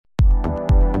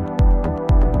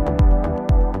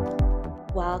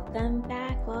Welcome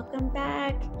back, welcome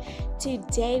back.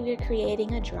 Today we're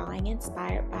creating a drawing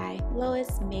inspired by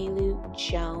Lois Mailou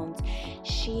Jones.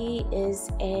 She is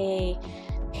a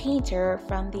painter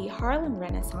from the Harlem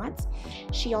Renaissance.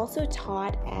 She also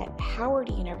taught at Howard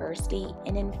University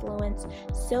and influenced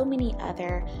so many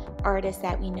other artists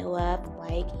that we know of,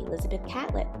 like Elizabeth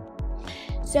Catlett.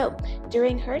 So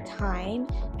during her time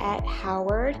at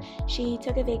Howard, she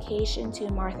took a vacation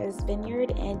to Martha's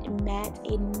Vineyard and met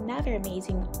another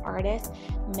amazing artist,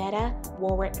 Meta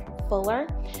Warwick Fuller,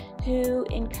 who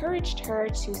encouraged her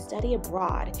to study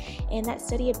abroad. And that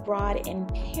study abroad in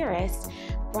Paris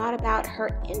brought about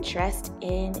her interest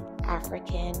in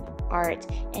African art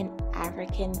and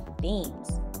African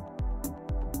themes.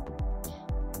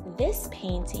 This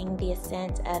painting, The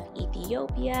Ascent of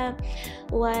Ethiopia,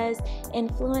 was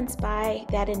influenced by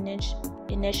that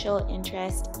initial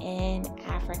interest in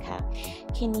Africa.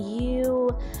 Can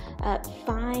you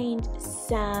find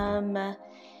some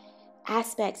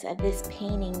aspects of this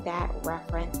painting that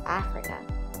reference Africa?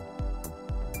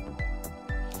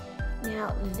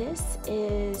 Now, this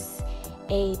is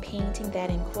a painting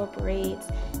that incorporates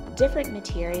different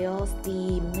materials.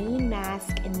 The moon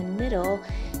mask in the middle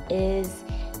is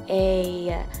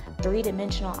a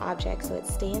three-dimensional object, so it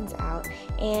stands out,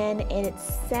 and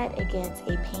it's set against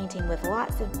a painting with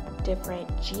lots of different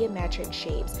geometric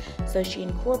shapes. So she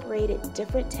incorporated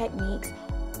different techniques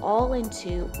all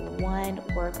into one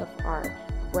work of art,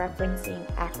 referencing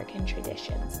African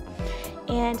traditions.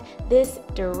 And this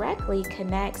directly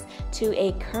connects to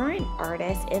a current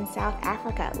artist in South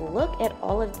Africa. Look at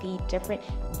all of the different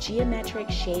geometric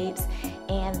shapes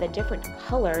and the different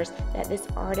colors that this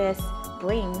artist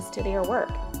brings to their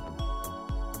work.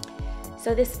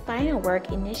 So this final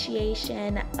work,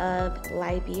 Initiation of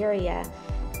Liberia,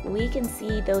 we can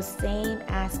see those same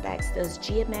aspects, those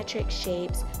geometric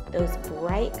shapes, those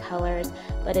bright colors,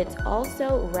 but it's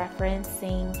also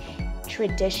referencing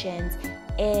traditions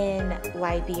in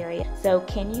Liberia. So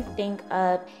can you think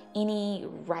of any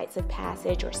rites of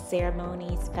passage or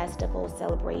ceremonies, festivals,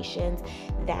 celebrations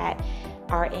that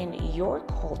are in your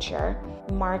culture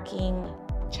marking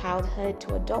childhood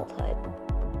to adulthood?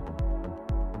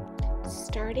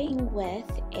 Starting with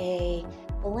a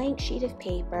blank sheet of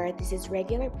paper, this is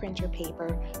regular printer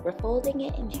paper, we're folding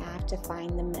it in half to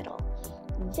find the middle.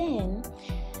 Then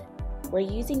we're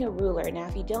using a ruler. Now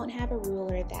if you don't have a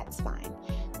ruler, that's fine.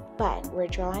 But we're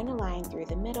drawing a line through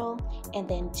the middle and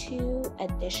then two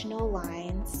additional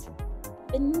lines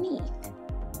beneath.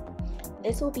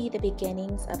 This will be the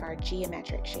beginnings of our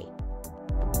geometric shape.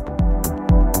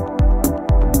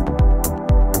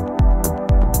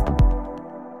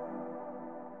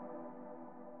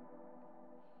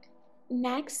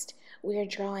 Next, we're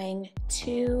drawing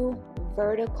two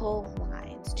vertical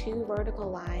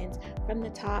lines from the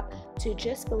top to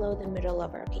just below the middle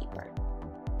of our paper.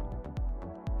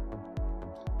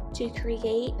 To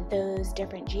create those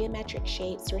different geometric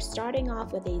shapes, we're starting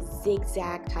off with a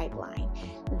zigzag type line.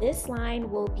 This line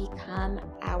will become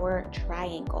our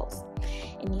triangles.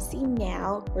 And you see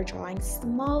now we're drawing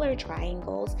smaller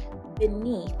triangles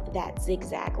beneath that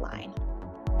zigzag line.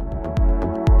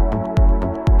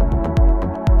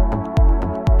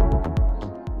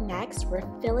 Next, we're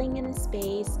filling in the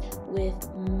space with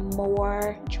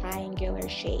more triangular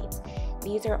shapes.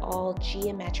 These are all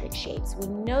geometric shapes. We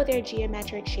know they're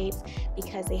geometric shapes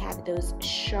because they have those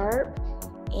sharp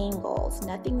angles.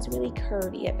 Nothing's really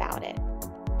curvy about it.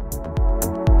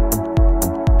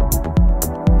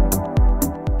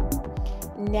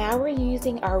 Now we're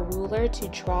using our ruler to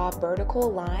draw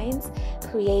vertical lines,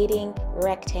 creating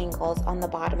rectangles on the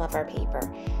bottom of our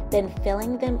paper, then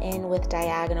filling them in with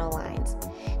diagonal lines.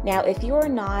 Now, if you are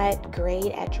not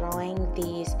great at drawing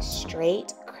these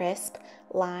straight, crisp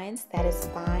lines, that is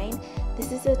fine.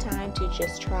 This is the time to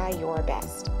just try your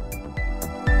best.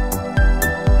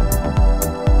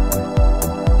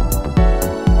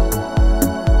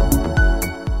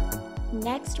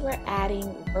 Next, we're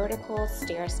adding vertical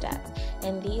stair steps,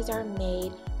 and these are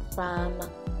made from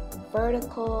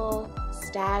vertical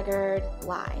staggered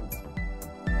lines.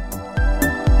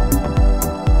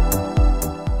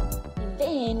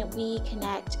 Then we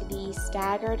connect the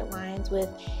staggered lines with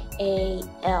a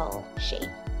L shape.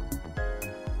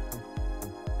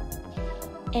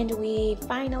 And we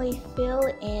finally fill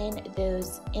in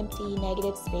those empty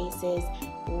negative spaces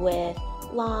with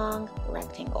long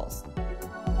rectangles.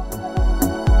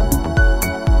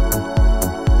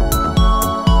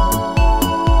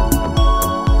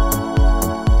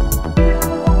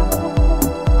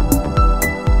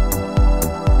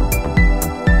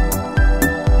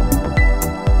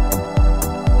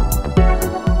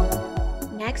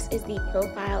 Next, is the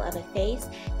profile of a face.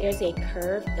 There's a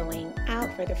curve going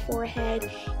out for the forehead,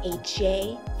 a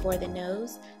J for the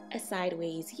nose, a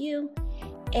sideways U,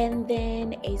 and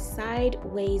then a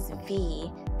sideways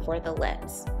V for the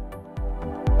lips.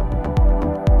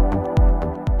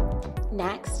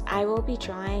 Next, I will be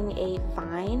drawing a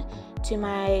vine to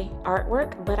my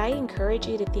artwork, but I encourage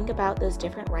you to think about those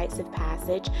different rites of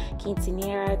passage,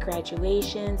 quinceañera,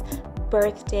 graduations,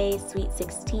 birthday, sweet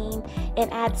 16,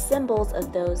 and add symbols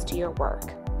of those to your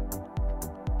work.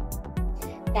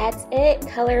 That's it.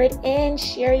 Color it in.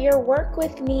 Share your work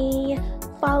with me.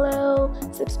 Follow,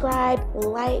 subscribe,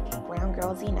 like. Brown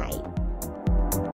Girls Unite.